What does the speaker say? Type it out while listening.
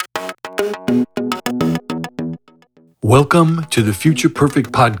Welcome to the Future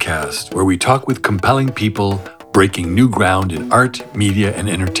Perfect podcast, where we talk with compelling people breaking new ground in art, media, and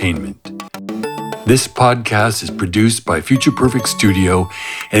entertainment. This podcast is produced by Future Perfect Studio,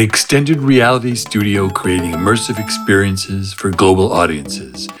 an extended reality studio creating immersive experiences for global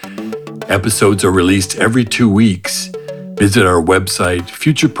audiences. Episodes are released every 2 weeks. Visit our website,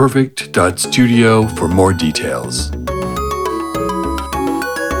 futureperfect.studio, for more details.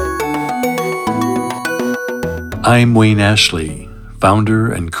 I'm Wayne Ashley,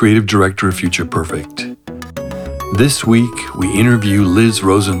 founder and creative director of Future Perfect. This week, we interview Liz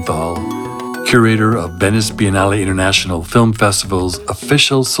Rosenthal, curator of Venice Biennale International Film Festival's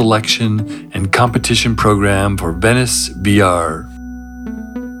official selection and competition program for Venice VR.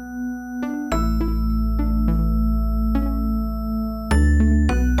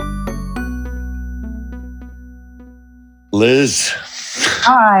 Liz.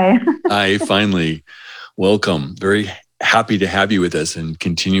 Hi. Hi, finally. Welcome. Very happy to have you with us and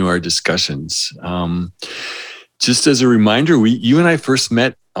continue our discussions. Just as a reminder, you and I first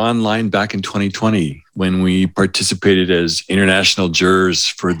met online back in 2020 when we participated as international jurors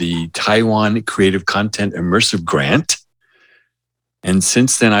for the Taiwan Creative Content Immersive Grant. And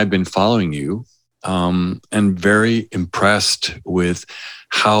since then, I've been following you and very impressed with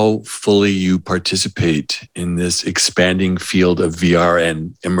how fully you participate in this expanding field of VR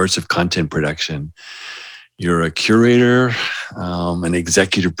and immersive content production. You're a curator, an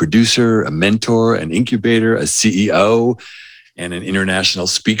executive producer, a mentor, an incubator, a CEO, and an international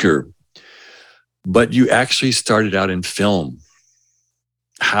speaker. But you actually started out in film.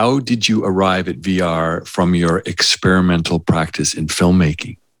 How did you arrive at VR from your experimental practice in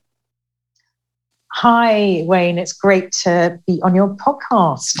filmmaking? Hi, Wayne. It's great to be on your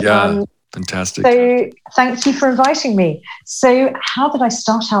podcast. Yeah, fantastic. So thank you for inviting me. So how did I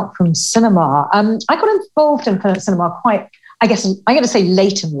start out from cinema? I got involved in cinema quite, I guess, I'm going to say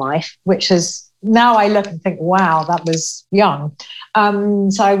late in life, which is now I look and think, wow, that was young.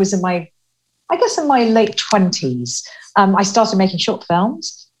 So I was in my late 20s. I started making short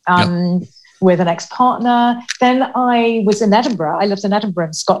films. With an ex-partner. Then I was in Edinburgh. I lived in Edinburgh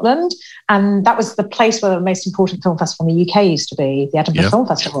in Scotland. And that was the place where the most important film festival in the UK used to be, the Edinburgh Film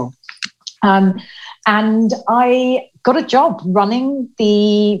Festival. And I got a job running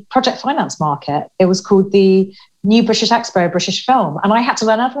the project finance market. It was called the New British Expo, British Film. And I had to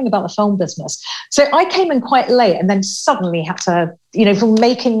learn everything about the film business. So I came in quite late and then suddenly had to, from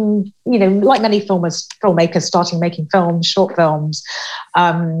making, like many filmmakers starting making films, short films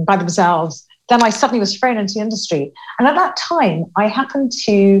by themselves. Then I suddenly was thrown into the industry. And at that time, I happened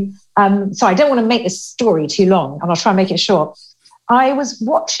to, so I don't want to make this story too long, and I'll try and make it short. I was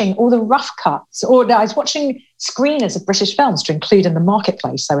watching all the rough cuts, or I was watching screeners of British films to include in the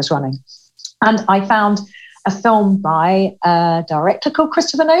marketplace I was running. And I found a film by a director called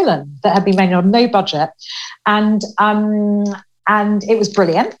Christopher Nolan that had been made on no budget. And it was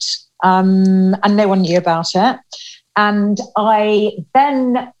brilliant. And no one knew about it. And I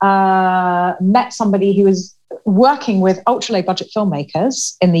then met somebody who was working with ultra low budget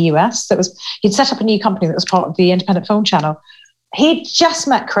filmmakers in the US. He'd set up a new company that was part of the Independent Film Channel. He'd just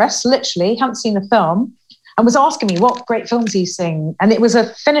met Chris, literally, hadn't seen the film, and was asking me what great films he's seen. And it was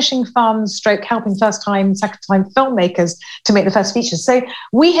a finishing fund stroke helping first time, second time filmmakers to make the first features. So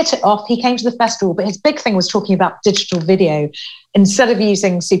we hit it off. He came to the festival, but his big thing was talking about digital video. Instead of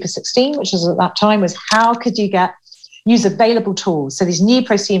using Super 16, which was at that time, was how could you use available tools? So these new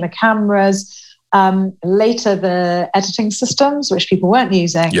prosumer cameras, later the editing systems, which people weren't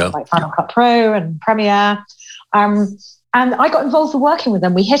using, like Final Cut Pro and Premiere. And I got involved with working with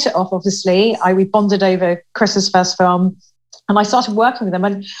them. We hit it off, obviously. We bonded over Chris's first film, and I started working with them.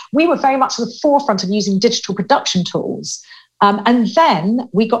 And we were very much at the forefront of using digital production tools. And then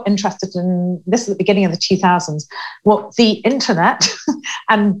we got interested in, this is the beginning of the 2000s, what the internet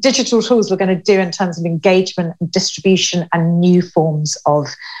and digital tools were going to do in terms of engagement and distribution and new forms of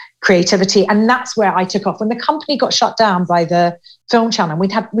creativity. And that's where I took off. When the company got shut down by the film channel,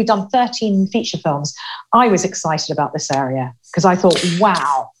 we'd done 13 feature films. I was excited about this area because I thought,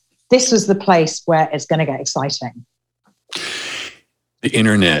 wow, this was the place where it's going to get exciting. The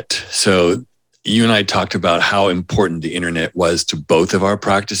internet. So you and I talked about how important the internet was to both of our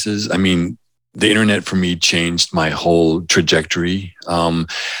practices. I mean, the internet for me changed my whole trajectory.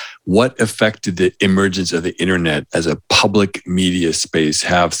 What effect did the emergence of the internet as a public media space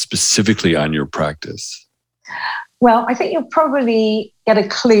have specifically on your practice? Well, I think you'll probably get a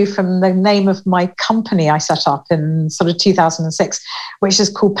clue from the name of my company I set up in sort of 2006, which is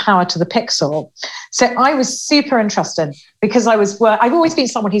called Power to the Pixel. So I was super interested because I've always been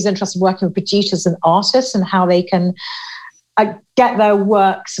someone who's interested in working with producers and artists and how they can get their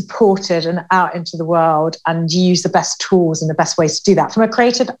work supported and out into the world and use the best tools and the best ways to do that from a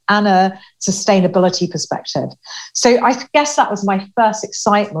creative and a sustainability perspective. So I guess that was my first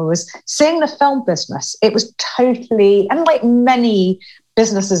excitement, was seeing the film business. It was totally, and like many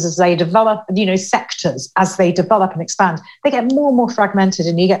businesses as they develop, sectors as they develop and expand, they get more and more fragmented,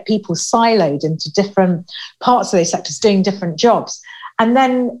 and you get people siloed into different parts of those sectors doing different jobs. And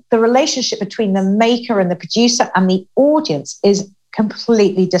then the relationship between the maker and the producer and the audience is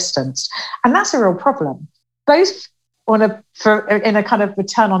completely distanced. And that's a real problem, both in a kind of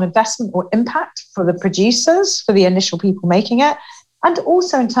return on investment or impact for the producers, for the initial people making it, and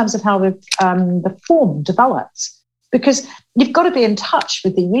also in terms of how the form develops. Because you've got to be in touch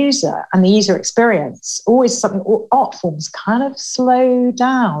with the user and the user experience. Always something, or art forms kind of slow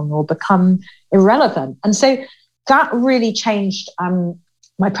down or become irrelevant. And so that really changed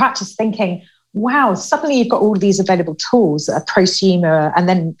my practice, thinking, wow, suddenly you've got all these available tools that are prosumer and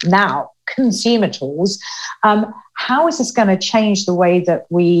then now consumer tools. How is this going to change the way that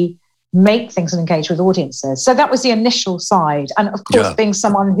we make things and engage with audiences? So that was the initial side. And of course, being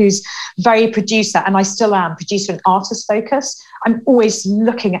someone who's very producer, and I still am producer and artist focused, I'm always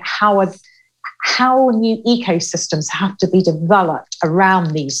looking at how new ecosystems have to be developed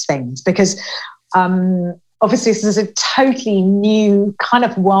around these things, because obviously this is a totally new kind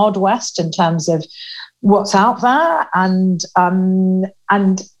of Wild West in terms of what's out there. And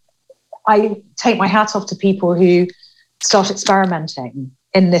I take my hat off to people who start experimenting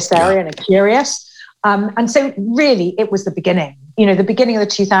in this area and are curious. And so really it was the beginning of the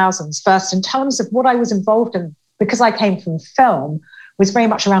 2000s first, in terms of what I was involved in, because I came from film, was very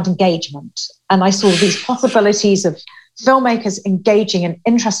much around engagement. And I saw these possibilities of filmmakers engaging in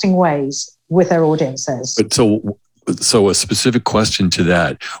interesting ways with their audiences. But so a specific question to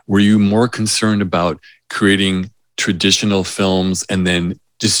that, were you more concerned about creating traditional films and then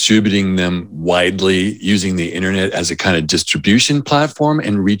distributing them widely using the internet as a kind of distribution platform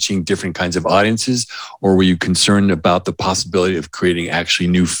and reaching different kinds of audiences? Or were you concerned about the possibility of creating actually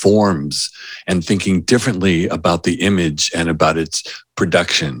new forms and thinking differently about the image and about its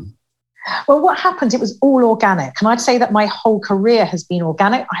production? Well, what happened, it was all organic. And I'd say that my whole career has been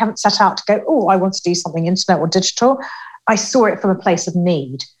organic. I haven't set out to go, oh, I want to do something internet or digital. I saw it from a place of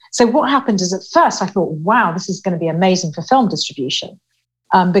need. So what happened is, at first I thought, wow, this is going to be amazing for film distribution.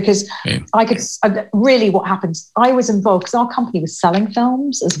 Because I could really, what happened, I was involved because our company was selling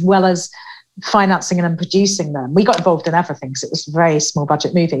films as well as financing and producing them. We got involved in everything because it was very small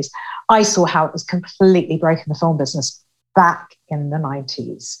budget movies. I saw how it was completely broken the film business back in the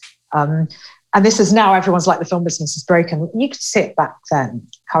 90s. And this is now, everyone's like, the film business is broken. You could see it back then,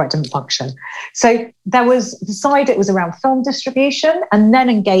 how it didn't function. So there was the side, it was around film distribution and then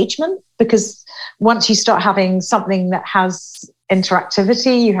engagement, because once you start having something that has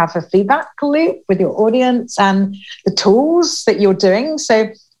interactivity, you have a feedback loop with your audience and the tools that you're doing. So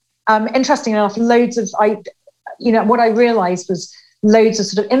interesting enough, what I realized was loads of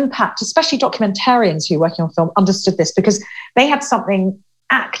sort of impact, especially documentarians who are working on film, understood this because they had something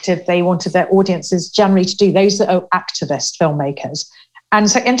active they wanted their audiences generally to do, those that are activist filmmakers. And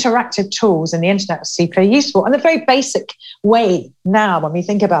so interactive tools and the internet are super useful, and a very basic way now when we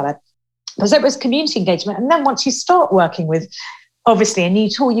think about it. So it was community engagement. And then once you start working with, obviously, a new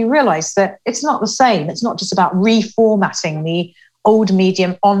tool, you realize that it's not the same. It's not just about reformatting the old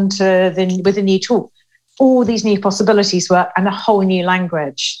medium with a new tool. All these new possibilities work, and a whole new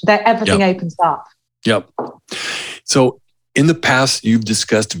language. Everything opens up. Yep. So in the past, you've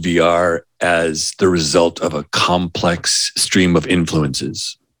discussed VR as the result of a complex stream of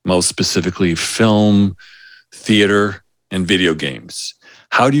influences, most specifically film, theater, and video games.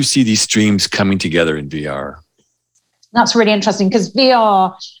 How do you see these streams coming together in VR? That's really interesting, because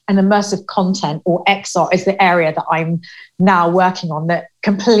VR and immersive content, or XR, is the area that I'm now working on that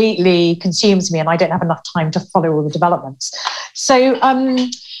completely consumes me, and I don't have enough time to follow all the developments. So,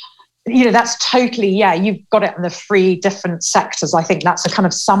 that's totally, you've got it in the 3 different sectors. I think that's a kind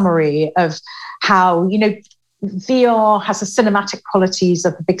of summary of how, VR has the cinematic qualities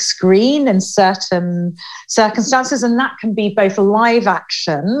of the big screen in certain circumstances, and that can be both live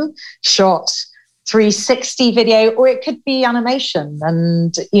action shot, 360 video, or it could be animation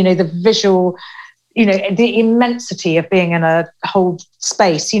and, the visual, the immensity of being in a whole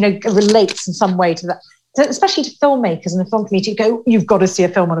space, relates in some way to that. So especially to filmmakers and the film community, go, you've got to see a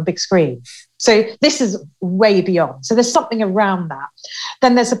film on a big screen. So this is way beyond. So there's something around that.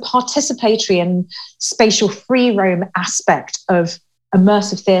 Then there's a participatory and spatial free roam aspect of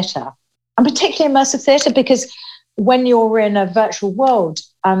immersive theatre, and particularly immersive theatre because when you're in a virtual world,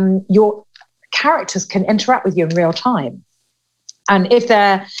 your characters can interact with you in real time. And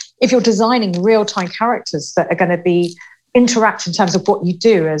if you're designing real-time characters that are going to be interact in terms of what you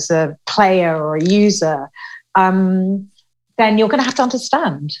do as a player or a user, then you're going to have to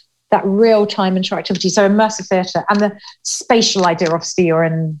understand that real-time interactivity. So immersive theatre and the spatial idea, obviously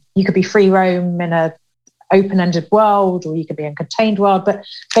you could be free roam in an open-ended world, or you could be in a contained world, but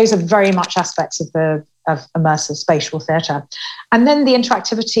those are very much aspects of immersive spatial theatre. And then the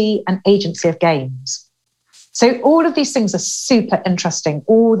interactivity and agency of games. So all of these things are super interesting.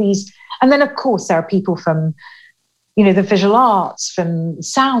 And then of course there are people from the visual arts, from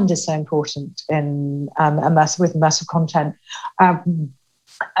sound is so important in immersive content.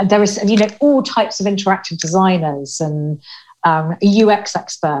 There is, all types of interactive designers and UX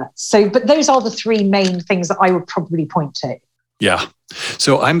experts. So, but those are the three main things that I would probably point to. Yeah.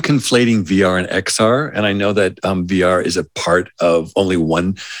 So I'm conflating VR and XR, and I know that VR is a part of only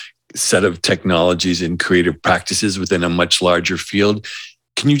one set of technologies and creative practices within a much larger field.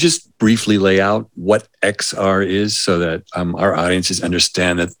 Can you just briefly lay out what XR is so that our audiences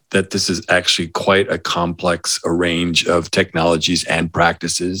understand that this is actually quite a complex range of technologies and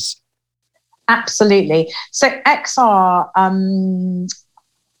practices? Absolutely. So XR,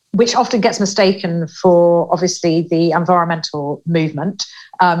 which often gets mistaken for obviously the environmental movement,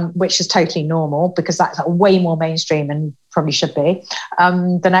 which is totally normal because that's way more mainstream and probably should be,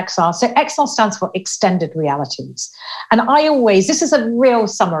 than XR. So XR stands for extended realities. And this is a real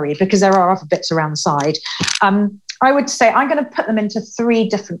summary because there are other bits around the side. I would say I'm going to put them into three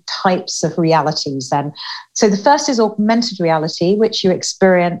different types of realities then. So the first is augmented reality, which you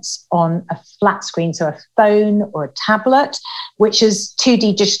experience on a flat screen, so a phone or a tablet, which is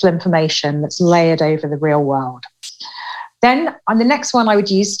 2D digital information that's layered over the real world. Then on the next one I would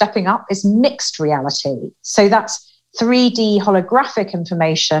use, stepping up, is mixed reality. So that's 3D holographic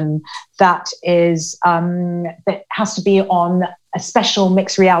information that has to be on a special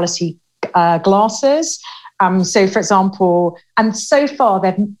mixed reality glasses. So, for example, and so far,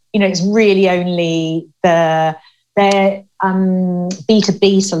 it's really only their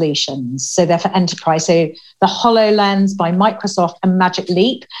B2B solutions. So they're for enterprise. So the HoloLens by Microsoft and Magic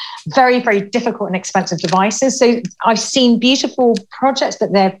Leap, very, very difficult and expensive devices. So I've seen beautiful projects,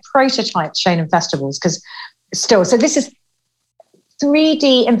 but they're prototypes shown in festivals so this is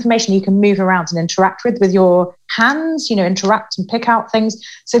 3D information you can move around and interact with your hands, interact and pick out things.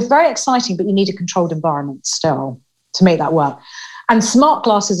 So it's very exciting, but you need a controlled environment still to make that work. And smart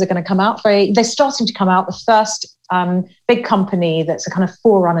glasses are going to come out. They're starting to come out. The first big company that's a kind of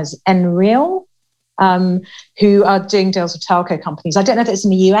forerunner is Nreal, who are doing deals with telco companies. I don't know if it's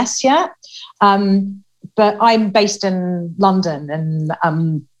in the US yet, but I'm based in London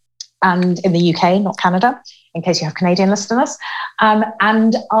and in the UK, not Canada, in case you have Canadian listeners.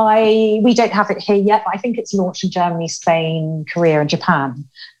 And we don't have it here yet, but I think it's launched in Germany, Spain, Korea, and Japan.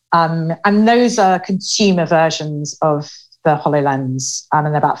 And those are consumer versions of the HoloLens, and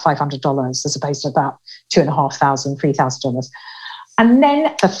they're about $500 as opposed to about $2,500, $3,000. And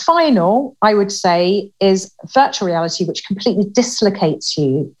then the final, I would say, is virtual reality, which completely dislocates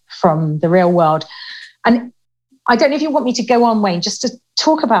you from the real world. And I don't know if you want me to go on, Wayne, just to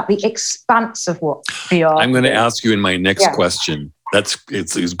talk about the expanse of what VR I'm going to ask you in my next question.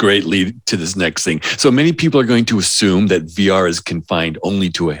 It's a great lead to this next thing. So many people are going to assume that VR is confined only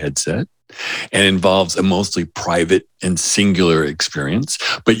to a headset and involves a mostly private and singular experience.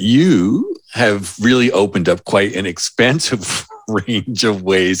 But you have really opened up quite an expansive range of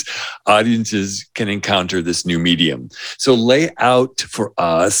ways audiences can encounter this new medium. So lay out for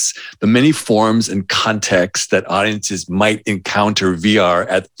us the many forms and contexts that audiences might encounter VR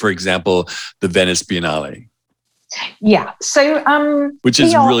at, for example, the Venice Biennale. Yeah. So, which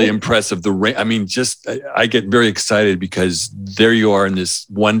is really impressive. I get very excited because there you are in this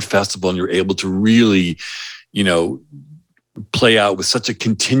one festival and you're able to really, play out with such a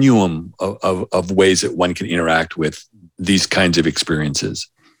continuum of ways that one can interact with these kinds of experiences.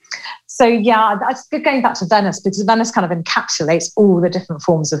 So yeah, that's good going back to Venice because Venice kind of encapsulates all the different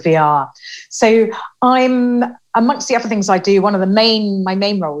forms of VR. So I'm, amongst the other things I do, my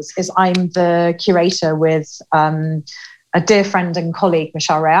main roles is I'm the curator with a dear friend and colleague,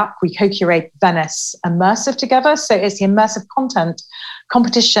 Michelle Rayak. We co-curate Venice Immersive together. So it's the immersive content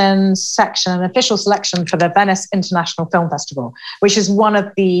competition section and official selection for the Venice International Film Festival, which is one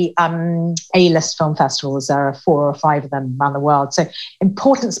of the A-list film festivals. There are 4 or 5 of them around the world. So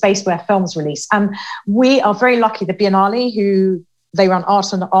important space where films release. And we are very lucky, the Biennale, who they run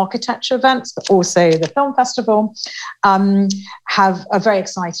art and architecture events, but also the film festival, are very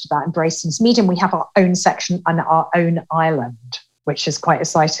excited about embracing this medium. We have our own section and our own island, which is quite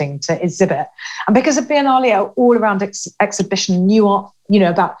exciting to exhibit. And because the Biennale are all around exhibition, new art,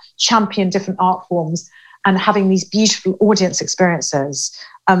 about champion different art forms and having these beautiful audience experiences,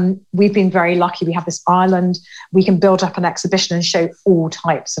 we've been very lucky. We have this island. We can build up an exhibition and show all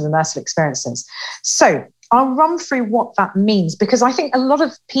types of immersive experiences. So I'll run through what that means, because I think a lot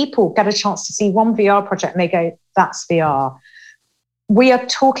of people get a chance to see one VR project and they go, that's VR. We are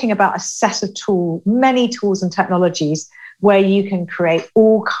talking about a set of tools, many tools and technologies where you can create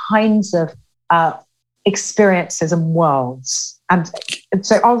all kinds of experiences and worlds. And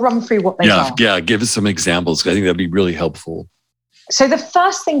so I'll run through what they are. Yeah, give us some examples. I think that'd be really helpful. So the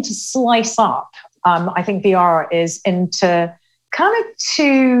first thing to slice up, I think VR is into kind of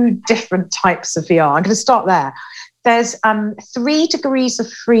 2 different types of VR. I'm going to start there. There's 3 degrees of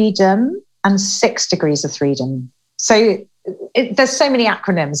freedom and 6 degrees of freedom. So there's so many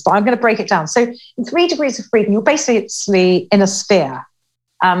acronyms, but I'm going to break it down. So in 3 degrees of freedom, you're basically in a sphere.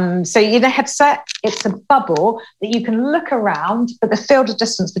 So in a headset, it's a bubble that you can look around, but the field of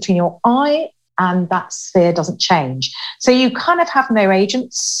distance between your eye and that sphere doesn't change. So you kind of have no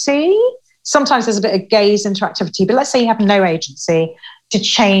agency. Sometimes there's a bit of gaze interactivity, but let's say you have no agency to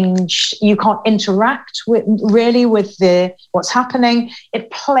change. You can't interact with what's happening. It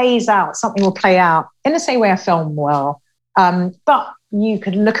plays out. Something will play out in the same way a film will, but you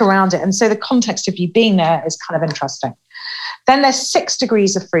could look around it. And so the context of you being there is kind of interesting. Then there's 6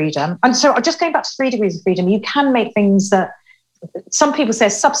 degrees of freedom. And so just going back to 3 degrees of freedom, you can make things that some people say a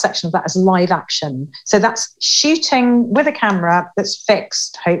subsection of that is live action. So that's shooting with a camera that's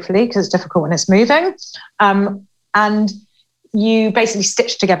fixed, hopefully, because it's difficult when it's moving. And you basically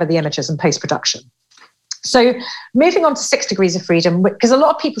stitch together the images in post-production. So moving on to 6 degrees of freedom, because a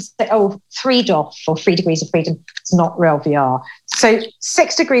lot of people say, 3 DOF or 3 degrees of freedom, it's not real VR. So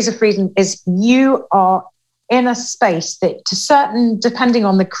 6 degrees of freedom is you are in a space that depending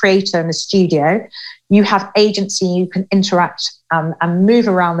on the creator and the studio, you have agency, you can interact and move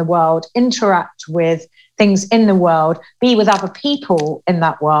around the world, interact with things in the world, be with other people in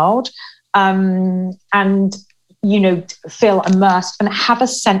that world, and feel immersed and have a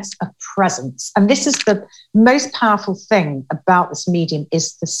sense of presence. And this is the most powerful thing about this medium,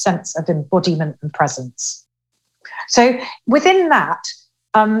 is the sense of embodiment and presence. So within that,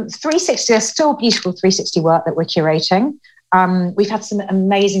 360, there's still beautiful 360 work that we're curating. We've had some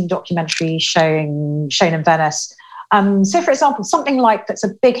amazing documentaries shown in Venice. So, for example, something like that's a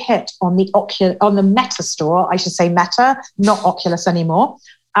big hit on the Meta store, I should say Meta, not Oculus anymore,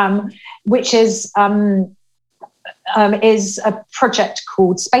 which is a project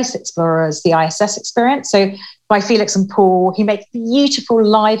called Space Explorers, the ISS experience. So by Felix and Paul, he makes beautiful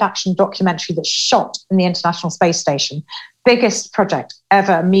live action documentary that's shot in the International Space Station. Biggest project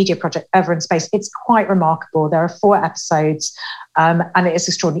ever, media project ever in space. It's quite remarkable. There are 4 episodes and it is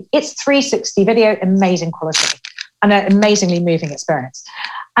extraordinary. It's 360 video, amazing quality and an amazingly moving experience.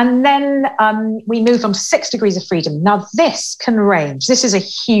 And then we move on to 6 degrees of freedom. Now this can range, this is a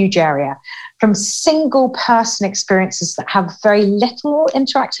huge area, from single person experiences that have very little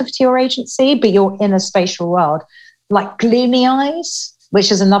interactivity or agency, but you're in a spatial world, like Gloomy Eyes,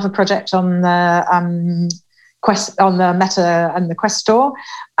 which is another project on the Meta and the Quest store,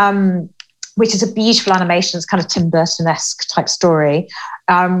 which is a beautiful animation. It's kind of Tim Burton-esque type story,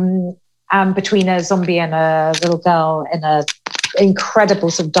 between a zombie and a little girl in a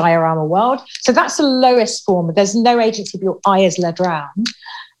incredible sort of diorama world. So that's the lowest form. There's no agency, but your eye is led around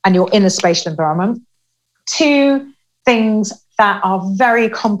and you're in a spatial environment. 2 things that are very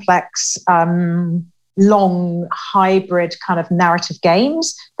complex, long hybrid kind of narrative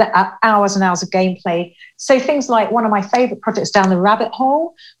games that are hours and hours of gameplay. So things like one of my favorite projects, Down the Rabbit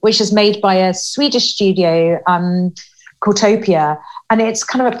Hole, which is made by a Swedish studio called Topia. And it's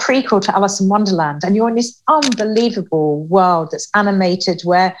kind of a prequel to Alice in Wonderland. And you're in this unbelievable world that's animated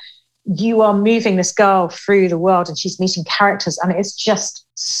where you are moving this girl through the world and she's meeting characters. And it's just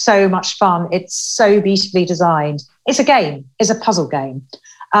so much fun. It's so beautifully designed. It's a game. It's a puzzle game.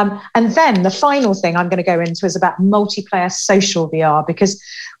 And then the final thing I'm going to go into is about multiplayer social VR, because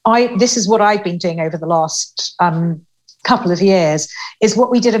this is what I've been doing over the last couple couple of years, is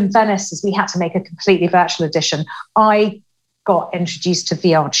what we did in Venice is we had to make a completely virtual edition. I got introduced to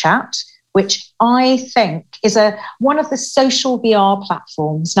VR Chat, which I think is one of the social VR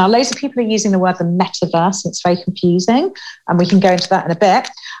platforms. Now, loads of people are using the word the metaverse, and it's very confusing, and we can go into that in a bit.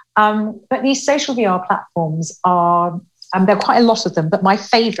 But these social VR platforms are, there are quite a lot of them, but my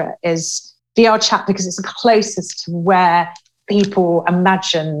favorite is VR Chat because it's the closest to where people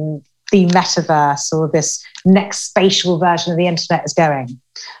imagine the metaverse or this next spatial version of the internet is going.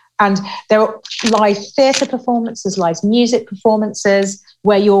 And there are live theatre performances, live music performances,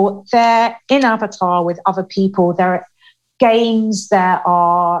 where you're there in avatar with other people. There are games, there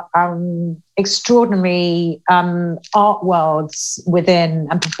are extraordinary art worlds within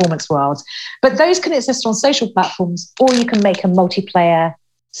and performance worlds. But those can exist on social platforms, or you can make a multiplayer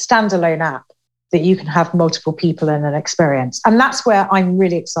standalone app that you can have multiple people in an experience. And that's where I'm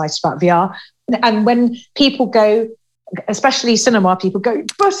really excited about VR. And when people go, especially cinema people go,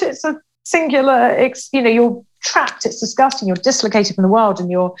 but it's a singular, you're trapped, it's disgusting, you're dislocated from the world, and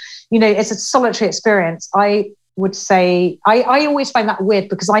it's a solitary experience. I would say, I always find that weird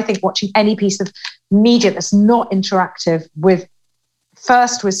because I think watching any piece of media that's not interactive with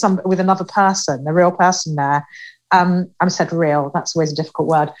another person, a real person there, I said real, that's always a difficult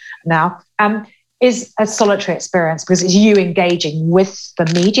word now, is a solitary experience because it's you engaging with the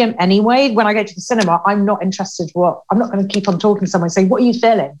medium anyway. When I go to the cinema, I'm not interested I'm not going to keep on talking to someone and say, what are you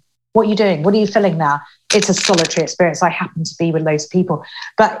feeling? What are you doing? What are you feeling now? It's a solitary experience. I happen to be with loads of people.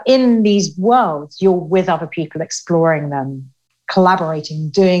 But in these worlds, you're with other people, exploring them,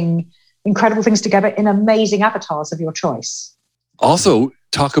 collaborating, doing incredible things together in amazing avatars of your choice. Also,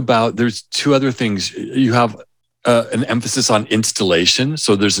 talk about, there's two other things. You have an emphasis on installation.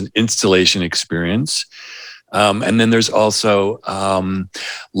 So there's an installation experience. And then there's also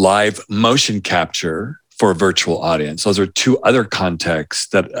live motion capture for a virtual audience. Those are two other contexts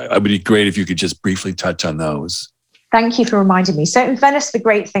that it would be great if you could just briefly touch on those. Thank you for reminding me. So in Venice, the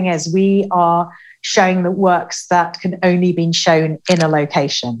great thing is we are showing the works that can only be shown in a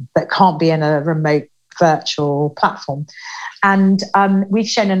location, that can't be in a remote virtual platform. And we've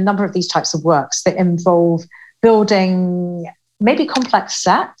shown a number of these types of works that involve building maybe complex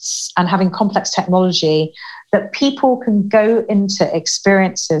sets and having complex technology that people can go into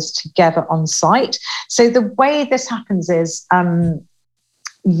experiences together on site. So the way this happens is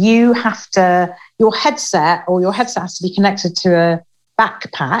your headset has to be connected to a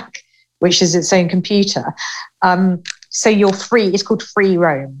backpack, which is its own computer. So you're free, it's called free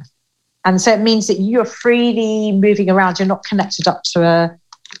roam. And so it means that you're freely moving around. You're not connected up to a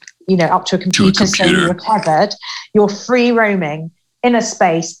computer, so you're tethered. You're free roaming in a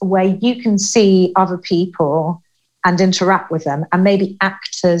space where you can see other people and interact with them, and maybe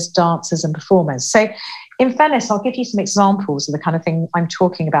actors, dancers, and performers. So in Venice, I'll give you some examples of the kind of thing I'm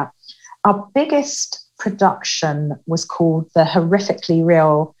talking about. Our biggest production was called the Horrifically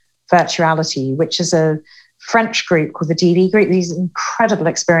Real Virtuality, which is a French group called the DV Group. These incredible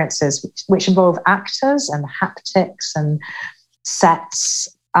experiences which involve actors and haptics and sets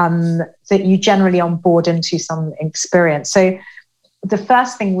that you generally onboard into some experience. So the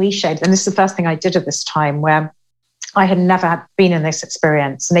first thing we showed, and this is the first thing I did at this time, where I had never been in this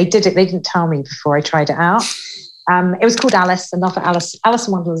experience, and they didn't tell me before I tried it out. It was called Alice, another Alice. Alice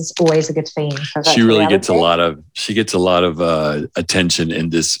in Wonderland is always a good theme. She really gets a lot of attention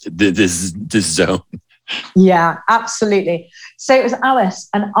in this zone. Yeah, absolutely. So it was Alice,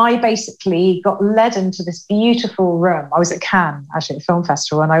 and I basically got led into this beautiful room. I was at Cannes, actually, at the film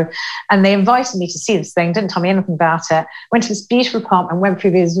festival, and they invited me to see this thing, didn't tell me anything about it. Went to this beautiful apartment, went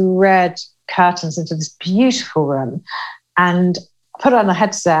through these red curtains into this beautiful room, and put on a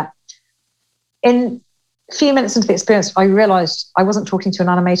headset. In a few minutes into the experience, I realized I wasn't talking to an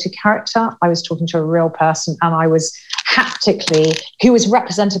animated character. I was talking to a real person, and I was who was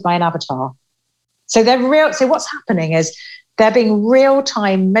represented by an avatar. So they're real. So what's happening is they're being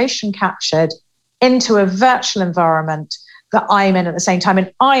real-time motion captured into a virtual environment that I'm in at the same time.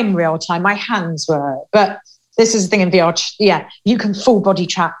 And I'm real-time, my hands were. But this is the thing in VR, you can full body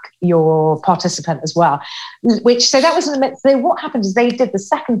track your participant as well. So that was in the midst. So what happened is the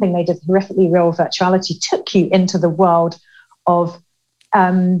second thing they did, Horrifically Real Virtuality, took you into the world of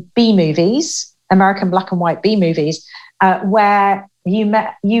B movies, American black and white B movies, where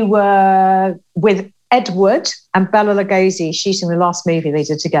you were with Ed Wood and Bela Lugosi shooting the last movie they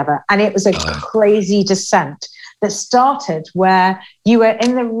did together. And it was a crazy descent that started where you were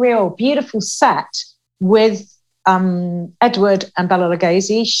in the real beautiful set with Ed Wood and Bela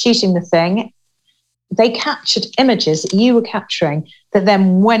Lugosi shooting the thing. they captured images that you were capturing that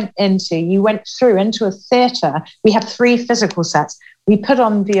then you went through into a theatre. We had 3 physical sets. We put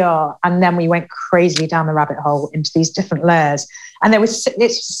on VR and then we went crazily down the rabbit hole into these different layers. And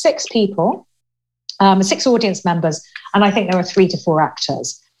it's 6 people, 6 audience members, and I think there were 3 to 4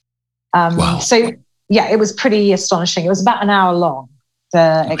 actors. Wow. So yeah, it was pretty astonishing. It was about an hour long,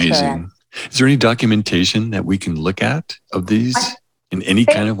 the experience. Amazing. Is there any documentation that we can look at of these in any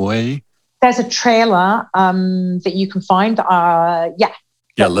kind of way? There's a trailer that you can find. Let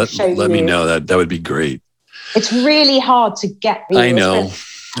me know. That would be great. It's really hard to get the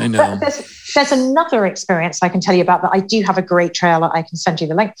experience. I know. But there's another experience I can tell you about that. I do have a great trailer I can send you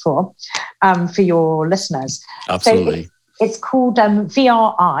the link for your listeners. Absolutely. So it's called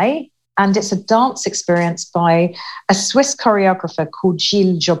VRI, and it's a dance experience by a Swiss choreographer called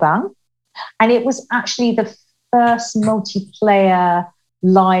Gilles Jobin. And it was actually the first multiplayer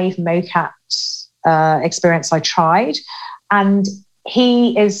live mocap experience I tried. And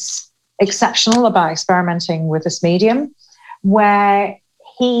he is exceptional about experimenting with this medium, where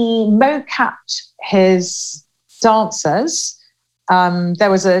he mocapped his dancers. There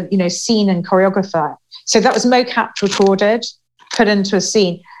was a scene and choreographer. So that was mocapped, recorded, put into a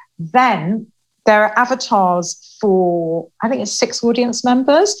scene. Then there are avatars for, I think it's 6 audience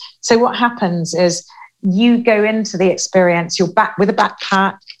members. So what happens is you go into the experience, you're back with a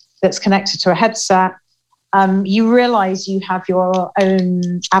backpack that's connected to a headset. You realize you have your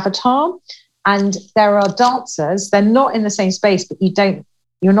own avatar, and there are dancers. They're not in the same space, but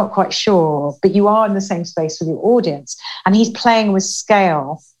you're not quite sure, but you are in the same space with your audience. And he's playing with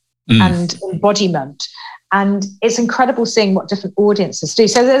scale and embodiment. And it's incredible seeing what different audiences do.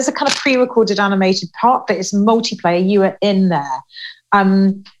 So there's a kind of pre-recorded animated part, but it's multiplayer. You are in there.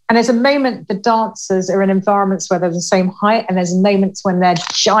 And there's a moment the dancers are in environments where they're the same height, and there's moments when they're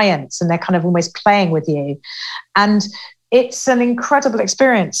giants and they're kind of almost playing with you. And it's an incredible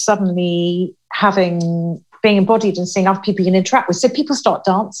experience suddenly being embodied and seeing other people you can interact with. So people start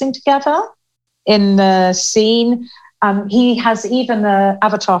dancing together in the scene. He has even an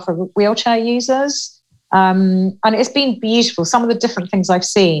avatar for wheelchair users. And it's been beautiful, some of the different things I've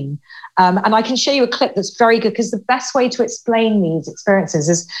seen. And I can show you a clip that's very good, because the best way to explain these experiences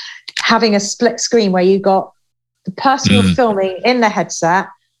is having a split screen where you've got the person you're filming in the headset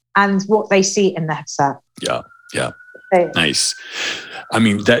and what they see in the headset. Yeah. Nice. I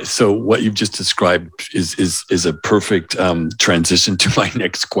mean, so what you've just described is a perfect transition to my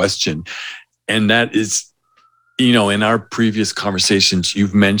next question. And that is, in our previous conversations,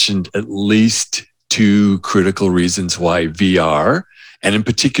 you've mentioned at least 2 critical reasons why VR, and in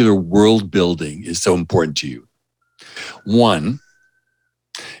particular world building, is so important to you. 1,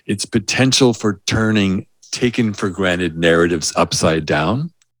 its potential for turning taken for granted narratives upside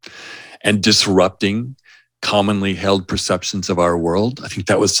down and disrupting commonly held perceptions of our world. I think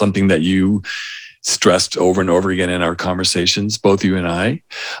that was something that you stressed over and over again in our conversations, both you and I.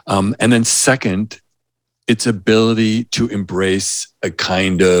 And then second, its ability to embrace a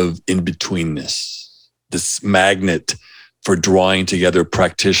kind of in-betweenness, this magnet for drawing together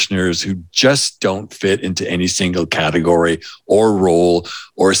practitioners who just don't fit into any single category or role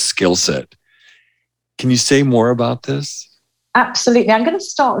or skill set. Can you say more about this? Absolutely. I'm going to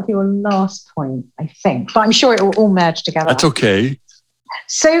start with your last point, I think, but I'm sure it will all merge together. That's okay.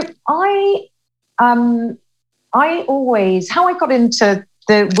 So how I got into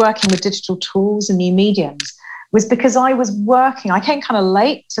the working with digital tools and new mediums was because I came kind of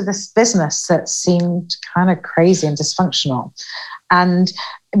late to this business that seemed kind of crazy and dysfunctional, and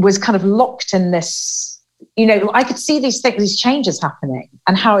was kind of locked in this, I could see these changes happening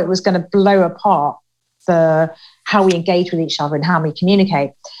and how it was going to blow apart how we engage with each other and how we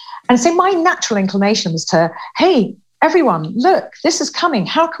communicate. And so my natural inclination was to, hey, everyone, look, this is coming.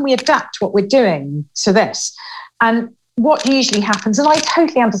 How can we adapt what we're doing to this? And what usually happens, and I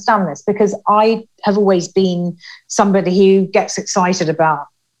totally understand this because I have always been somebody who gets excited about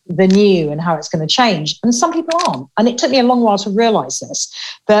the new and how it's going to change. And some people aren't. And it took me a long while to realize this,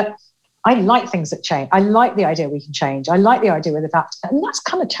 that I like things that change. I like the idea we can change. I like the idea with adapt. And that's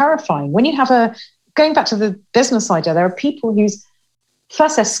kind of terrifying. When you have going back to the business idea, there are people whose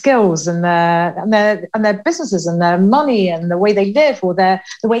first their skills and their businesses and their money and the way they live or the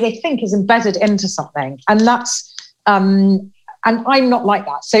way they think is embedded into something. And that's, and I'm not like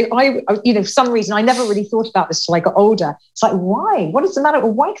that. So for some reason, I never really thought about this till I got older. It's like, why? What is the matter?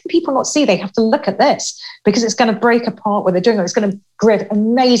 Well, why can people not see they have to look at this? Because it's going to break apart what they're doing. Or it's going to create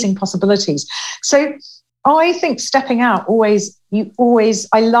amazing possibilities. So I think stepping out I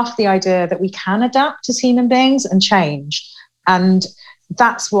love the idea that we can adapt as human beings and change. And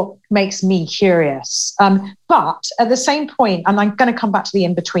that's what makes me curious. But at the same point, and I'm going to come back to the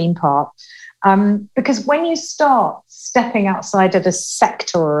in-between part, because when you start stepping outside of a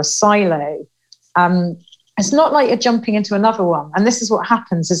sector or a silo, it's not like you're jumping into another one. And this is what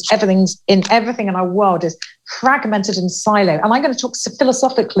happens: is everything in our world is fragmented and silo. And I'm going to talk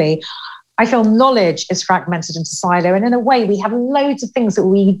philosophically. I feel knowledge is fragmented into silo, and in a way, we have loads of things that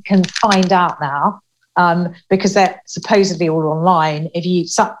we can find out now. Because they're supposedly all online. If you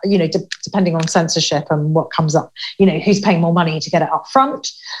depending on censorship and what comes up, who's paying more money to get it up front.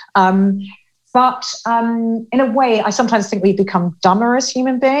 But in a way, I sometimes think we've become dumber as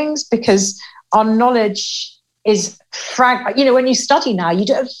human beings because our knowledge is when you study now, you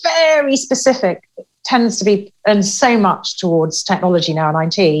do a very specific, tends to be, and so much towards technology now and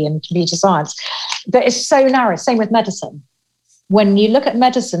IT and computer science, that is so narrow. Same with medicine. When you look at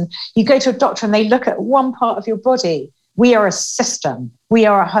medicine, you go to a doctor and they look at one part of your body. We are a system. We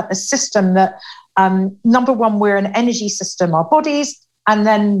are a system that, number one, we're an energy system, our bodies, and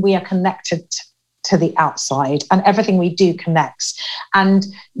then we are connected to the outside, and everything we do connects. And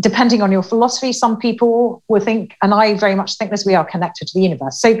depending on your philosophy, some people will think, and I very much think this, we are connected to the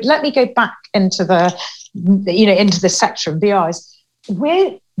universe. So let me go back into into the sector and BRs.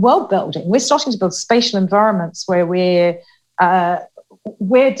 We're world building. We're starting to build spatial environments where we're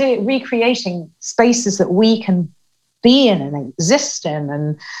recreating spaces that we can be in and exist in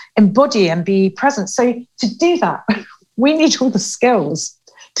and embody and be present. So to do that, we need all the skills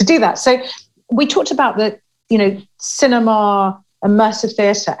to do that. So we talked about the, cinema, immersive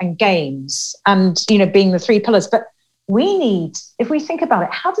theatre and games and, being the three pillars. But we need, if we think about it,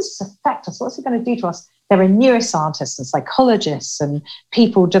 how does this affect us? What's it going to do to us? There are neuroscientists and psychologists and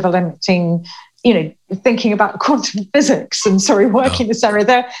people developing, thinking about quantum physics and working this area.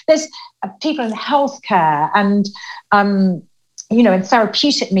 There's people in healthcare and, in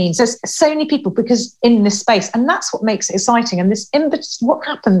therapeutic means. There's so many people because in this space, and that's what makes it exciting. And what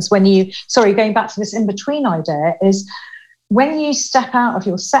happens when going back to this in-between idea is when you step out of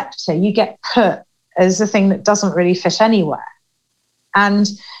your sector, you get put as a thing that doesn't really fit anywhere. And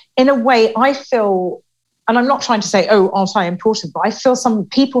in a way, I feel, and I'm not trying to say, aren't I important? But I feel some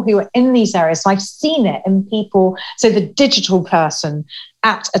people who are in these areas, I've seen it in people. So the digital person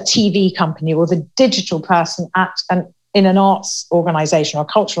at a TV company, or the digital person in an arts organization or a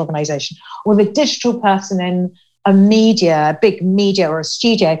cultural organization, or the digital person in a big media or a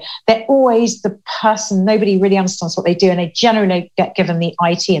studio, they're always the person, nobody really understands what they do, and they generally get given the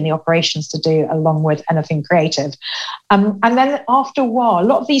IT and the operations to do along with anything creative. And then after a while, a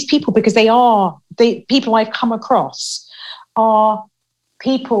lot of these people, because the people I've come across are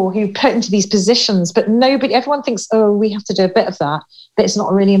people who put into these positions, but everyone thinks, we have to do a bit of that, but it's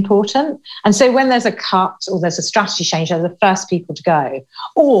not really important. And so when there's a cut or there's a strategy change, they're the first people to go,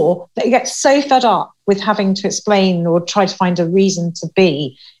 or they get so fed up with having to explain or try to find a reason to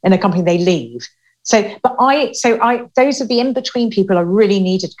be in a company, they leave. Those are the in-between people are really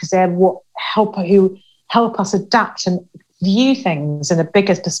needed because they're who help us adapt and view things in a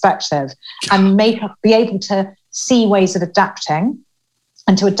bigger perspective and be able to see ways of adapting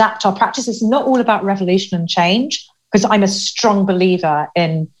and to adapt our practice. It's not all about revolution and change, because I'm a strong believer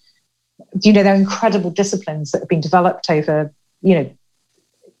in, there are incredible disciplines that have been developed over,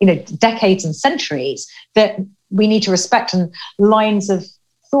 decades and centuries that we need to respect, and lines of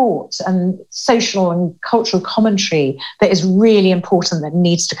thought and social and cultural commentary that is really important, that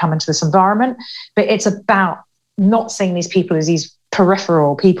needs to come into this environment. But it's about not seeing these people as these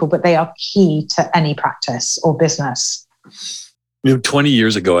peripheral people, but they are key to any practice or business. 20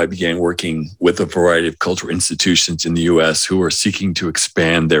 years ago, I began working with a variety of cultural institutions in the US who are seeking to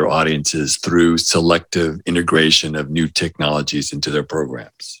expand their audiences through selective integration of new technologies into their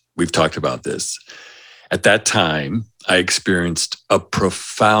programs. We've talked about this. At that time, I experienced a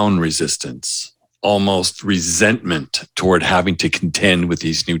profound resistance, almost resentment toward having to contend with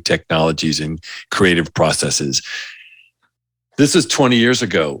these new technologies and creative processes. This is 20 years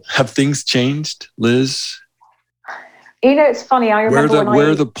ago. Have things changed, Liz? It's funny. I remember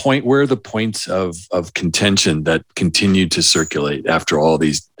where are the points of contention that continue to circulate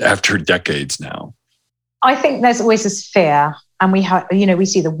after decades now? I think there's always this fear, and we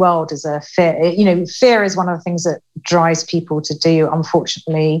see the world as a fear. Fear is one of the things that drives people to do,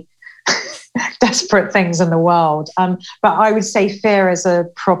 unfortunately, desperate things in the world. But I would say fear is a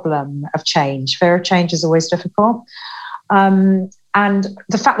problem of change. Fear of change is always difficult. And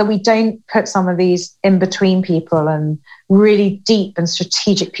the fact that we don't put some of these in-between people and really deep and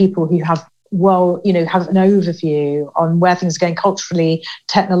strategic people who have an overview on where things are going culturally,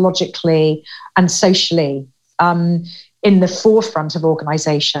 technologically, and socially, in the forefront of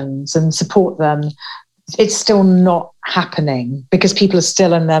organizations and support them, it's still not happening because people are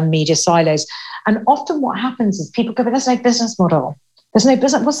still in their media silos. And often what happens is people go, but there's no business model. There's no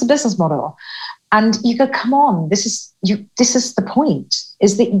business. What's the business model? And you go, come on, this is the point,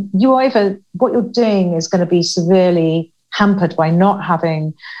 is that what you're doing is going to be severely hampered by not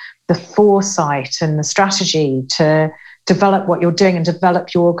having the foresight and the strategy to develop what you're doing and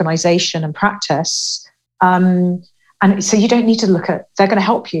develop your organization and practice. And so you don't need to they're going to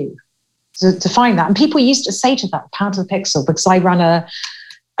help you to find that. And people used to say to that, pound to the pixel, because I ran a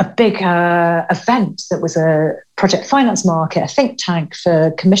big event that was a project finance market, a think tank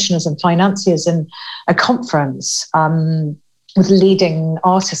for commissioners and financiers, in a conference with leading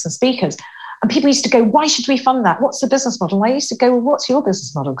artists and speakers. And people used to go, why should we fund that? What's the business model? And I used to go, well, what's your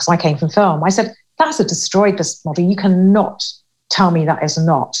business model? Because I came from film. I said, that's a destroyed business model. You cannot tell me that is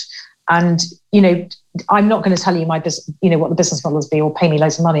not. And, I'm not going to tell you my business, what the business models be, or pay me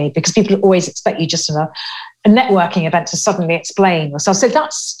loads of money, because people always expect you just in a networking event to suddenly explain yourself. So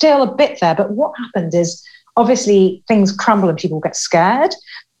that's still a bit there. But what happened is, obviously, things crumble and people get scared.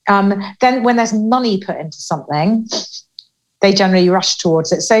 Then when there's money put into something, they generally rush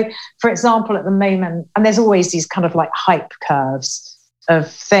towards it. So, for example, at the moment, and there's always these kind of like hype curves of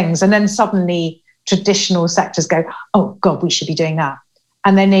things, and then suddenly traditional sectors go, oh God, we should be doing that.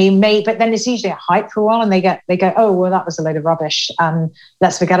 And then but then it's usually a hype for a while, and they go, oh, well, that was a load of rubbish, and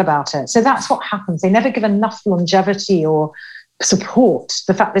let's forget about it. So that's what happens. They never give enough longevity or support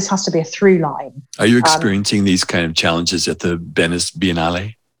the fact this has to be a through line. Are you experiencing these kind of challenges at the Venice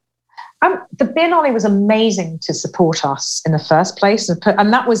Biennale? The Biennale was amazing to support us in the first place.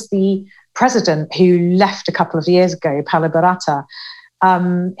 And that was the president who left a couple of years ago, Paolo Barata.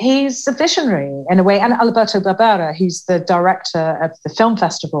 He's a visionary in a way, and Alberto Barbera, who's the director of the film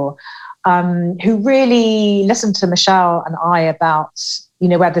festival, who really listened to Michelle and I about,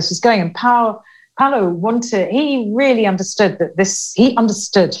 where this was going. And Paolo he really understood he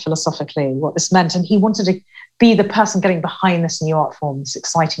understood philosophically what this meant, and he wanted to be the person getting behind this new art form, this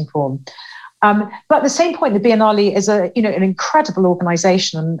exciting form. But at the same point, the Biennale is an incredible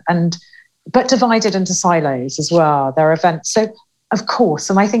organization, but divided into silos as well. There are events. So, of course,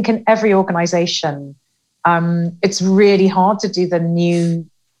 and I think in every organization, it's really hard to do the new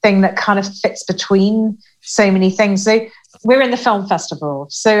thing that kind of fits between so many things. So we're in the film festival.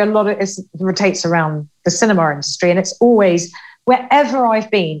 So a lot of it rotates around the cinema industry. And it's always, wherever I've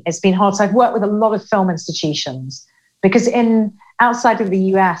been, it's been hard. So I've worked with a lot of film institutions, because outside of the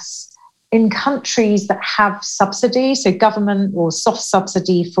US, in countries that have subsidy, so government or soft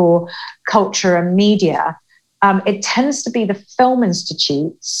subsidy for culture and media, it tends to be the film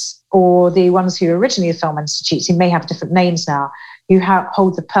institutes, or the ones who are originally the film institutes, who may have different names now, who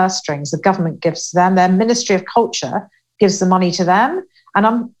hold the purse strings. The government gives them, their Ministry of Culture gives the money to them.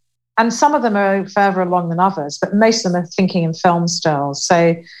 And some of them are further along than others, but most of them are thinking in film still.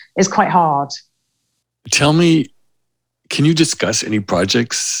 So it's quite hard. Tell me, can you discuss any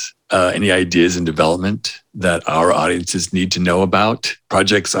projects, any ideas in development that our audiences need to know about?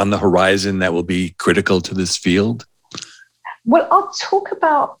 Projects on the horizon that will be critical to this field? Well, I'll talk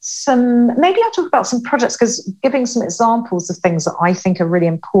about some projects, because giving some examples of things that I think are really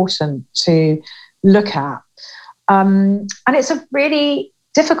important to look at. And it's a really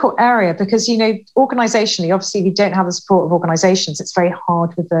difficult area because, organizationally, obviously, if you don't have the support of organizations, it's very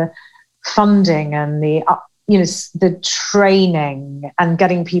hard with the funding and the training and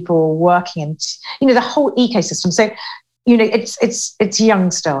getting people working and, the whole ecosystem. So, it's young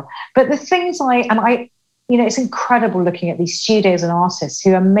still. But the things it's incredible looking at these studios and artists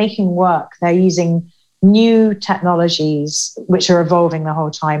who are making work. They're using new technologies, which are evolving the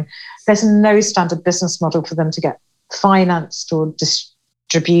whole time. There's no standard business model for them to get financed or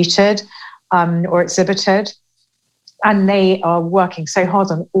distributed or exhibited. And they are working so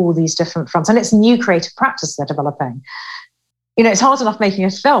hard on all these different fronts. And it's new creative practice they're developing. It's hard enough making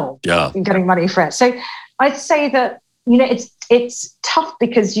a film and getting money for it. So I'd say that, it's tough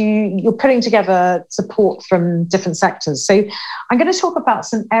because you're putting together support from different sectors. So I'm going to talk about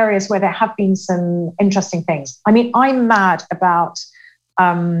some areas where there have been some interesting things. I mean, I'm mad about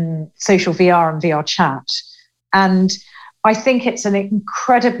social VR and VR chat. And I think it's an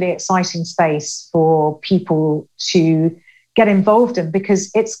incredibly exciting space for people to get involved in, because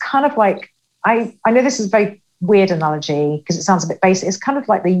it's kind of like, I know this is a very weird analogy because it sounds a bit basic. It's kind of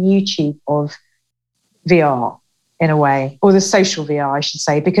like the YouTube of VR in a way, or the social VR, I should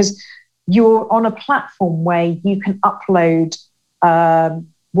say, because you're on a platform where you can upload a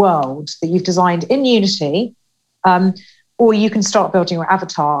world that you've designed in Unity, or you can start building your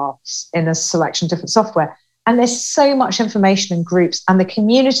avatars in a selection of different software. And there's so much information in groups and the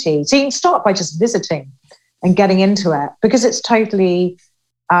community. So you can start by just visiting and getting into it, because it's totally,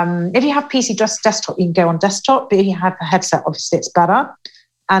 if you have PC desktop, you can go on desktop, but if you have a headset, obviously it's better.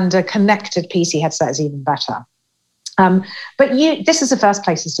 And a connected PC headset is even better. But this is the first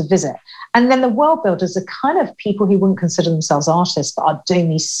places to visit. And then the world builders are kind of people who wouldn't consider themselves artists, but are doing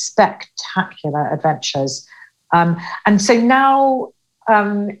these spectacular adventures. And so now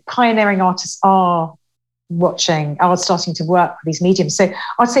pioneering artists are starting to work with these mediums. So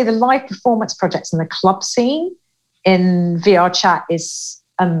I'd say the live performance projects and the club scene in VR chat is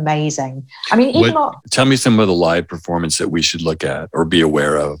amazing. I mean, tell me some of the live performance that we should look at or be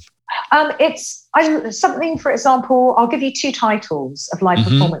aware of. It's something, for example, I'll give you two titles of live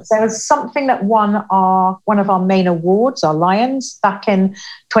performance. There was something that won one of our main awards, our Lions, back in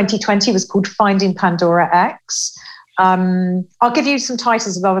 2020, was called Finding Pandora X. I'll give you some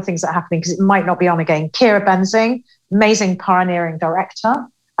titles of other things that are happening because it might not be on again. Kira Benzing, amazing pioneering director,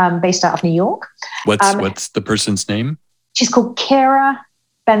 based out of New York. What's the person's name? She's called Kira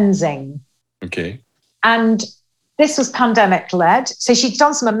Benzing. Okay. And this was pandemic-led. So she'd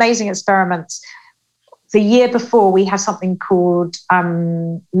done some amazing experiments. The year before, we had something called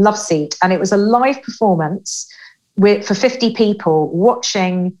Love Seat, and it was a live performance for 50 people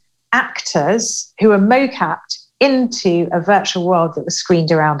watching actors who were mo-capped into a virtual world that was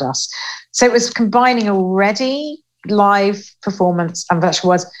screened around us. So it was combining already live performance and virtual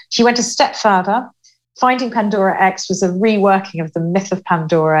worlds. She went a step further. Finding Pandora X was a reworking of the myth of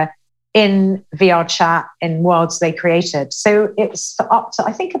Pandora in VR chat in worlds they created. So it's up to,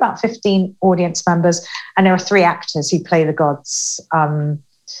 I think, about 15 audience members, and there are 3 actors who play the gods.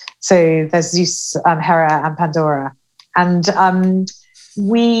 So there's Zeus, Hera, and Pandora. And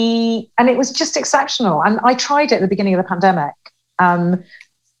it was just exceptional. And I tried it at the beginning of the pandemic.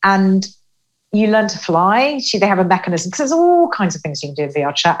 And you learn to fly. They have a mechanism, because there's all kinds of things you can do in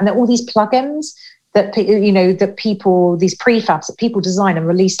VR chat, and there are all these plugins that these prefabs that people design and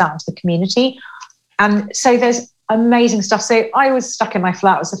release out into the community. And so there's amazing stuff. So I was stuck in my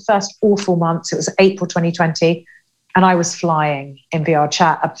flat. It was the first awful months. It was April 2020, and I was flying in VR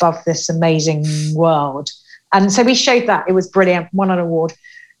chat above this amazing world. And so we showed that. It was brilliant, won an award.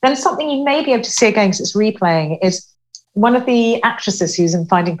 Then something you may be able to see again, because it's replaying, is one of the actresses who's in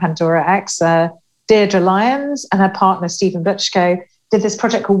Finding Pandora X, Deirdre Lyons, and her partner, Stephen Butchko, did this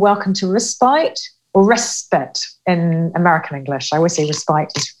project called Welcome to Respite, or Respite in American English. I always say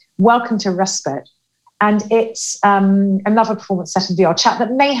respite. Is Welcome to Respite. And it's another performance set in VR chat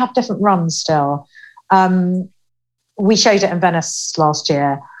that may have different runs still. We showed it in Venice last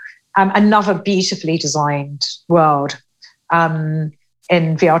year. Another beautifully designed world in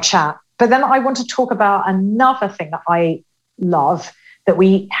VR chat. But then I want to talk about another thing that I love that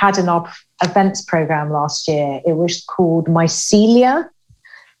we had in our events program last year. It was called Mycelia,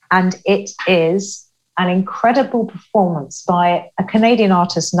 and it is an incredible performance by a Canadian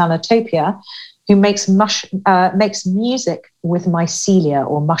artist, Nanotopia, who makes music with mycelia,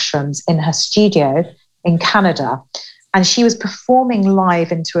 or mushrooms, in her studio in Canada. And she was performing live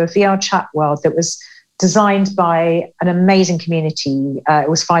into a VR chat world that was designed by an amazing community. It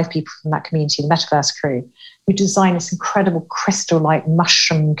was 5 people from that community, the Metaverse crew, who designed this incredible crystal-like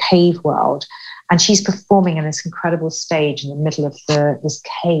mushroom cave world. And she's performing in this incredible stage in the middle of this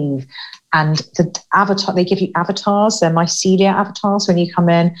cave. And they give you avatars, they're mycelia avatars when you come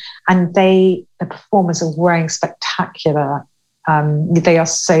in, and the performers are wearing spectacular. They are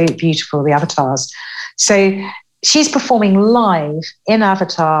so beautiful, the avatars. So she's performing live in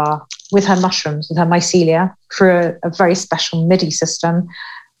avatar with her mushrooms, with her mycelia, for a very special MIDI system.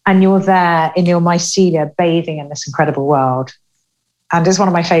 And you're there in your mycelia bathing in this incredible world. And it's one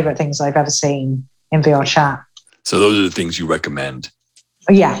of my favorite things I've ever seen in VR chat. So those are the things you recommend.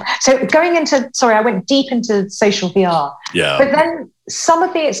 Yeah. So I went deep into social VR. Yeah. But then some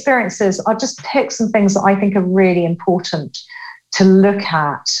of the experiences, I'll just pick some things that I think are really important to look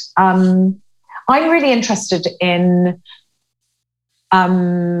at. I'm really interested in,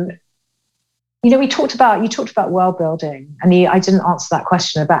 you talked about world building, and I didn't answer that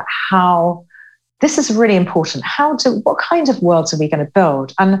question about how this is really important. What kind of worlds are we going to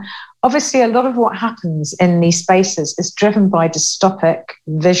build? And obviously a lot of what happens in these spaces is driven by dystopic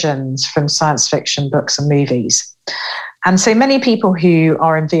visions from science fiction books and movies. And so many people who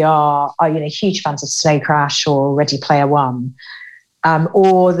are in VR are, huge fans of Snow Crash or Ready Player One.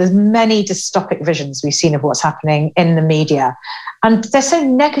 Or there's many dystopic visions we've seen of what's happening in the media. And they're so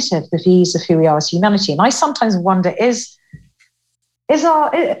negative, the views of who we are as humanity. And I sometimes wonder, are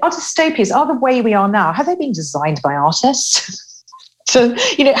dystopias, are the way we are now, have they been designed by artists? to,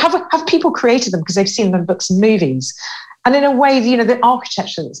 have people created them because they've seen them in books and movies. And in a way, the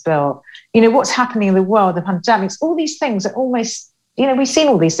architecture that's built, what's happening in the world, the pandemics, all these things are almost, we've seen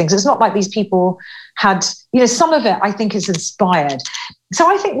all these things. It's not like these people had, some of it I think is inspired. So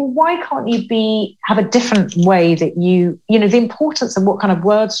I think, well, why can't you have a different way that the importance of what kind of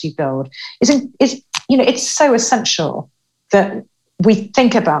words you build is it's so essential that we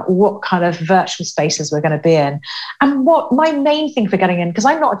think about what kind of virtual spaces we're going to be in. And what my main thing for getting in, because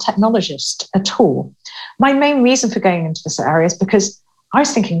I'm not a technologist at all, my main reason for going into this area is because I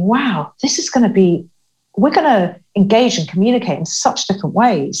was thinking, wow, this is going to be, we're going to engage and communicate in such different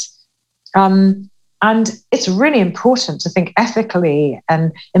ways. And it's really important to think ethically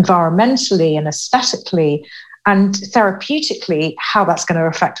and environmentally and aesthetically and therapeutically how that's going to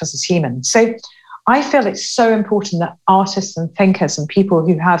affect us as humans. So I feel it's so important that artists and thinkers and people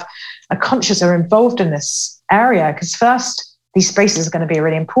who have a conscience are involved in this area, because first, these spaces are going to be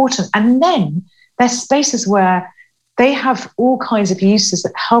really important. And then there's spaces where they have all kinds of uses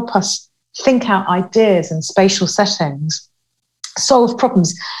that help us think out ideas in spatial settings, solve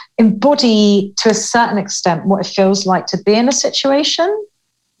problems, embody to a certain extent what it feels like to be in a situation,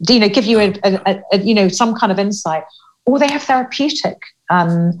 give you a some kind of insight, or they have therapeutic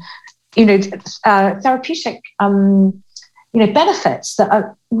benefits that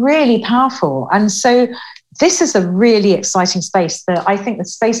are really powerful. And so this is a really exciting space, that I think the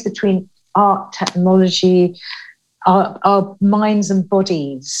space between art, technology, our minds and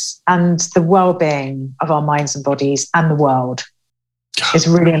bodies, and the well-being of our minds and bodies and the world is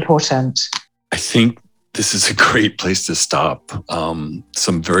really important. I think this is a great place to stop.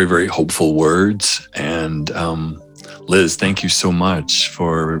 Some very, very hopeful words. And Liz, thank you so much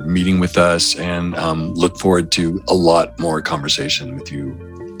for meeting with us, and look forward to a lot more conversation with you.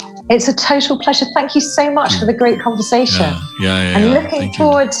 It's a total pleasure. Thank you so much for the great conversation. And looking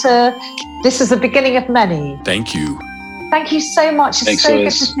forward to this is the beginning of many. Thank you. Thank you so much. It's so good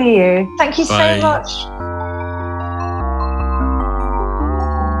to see you. Thank you so much.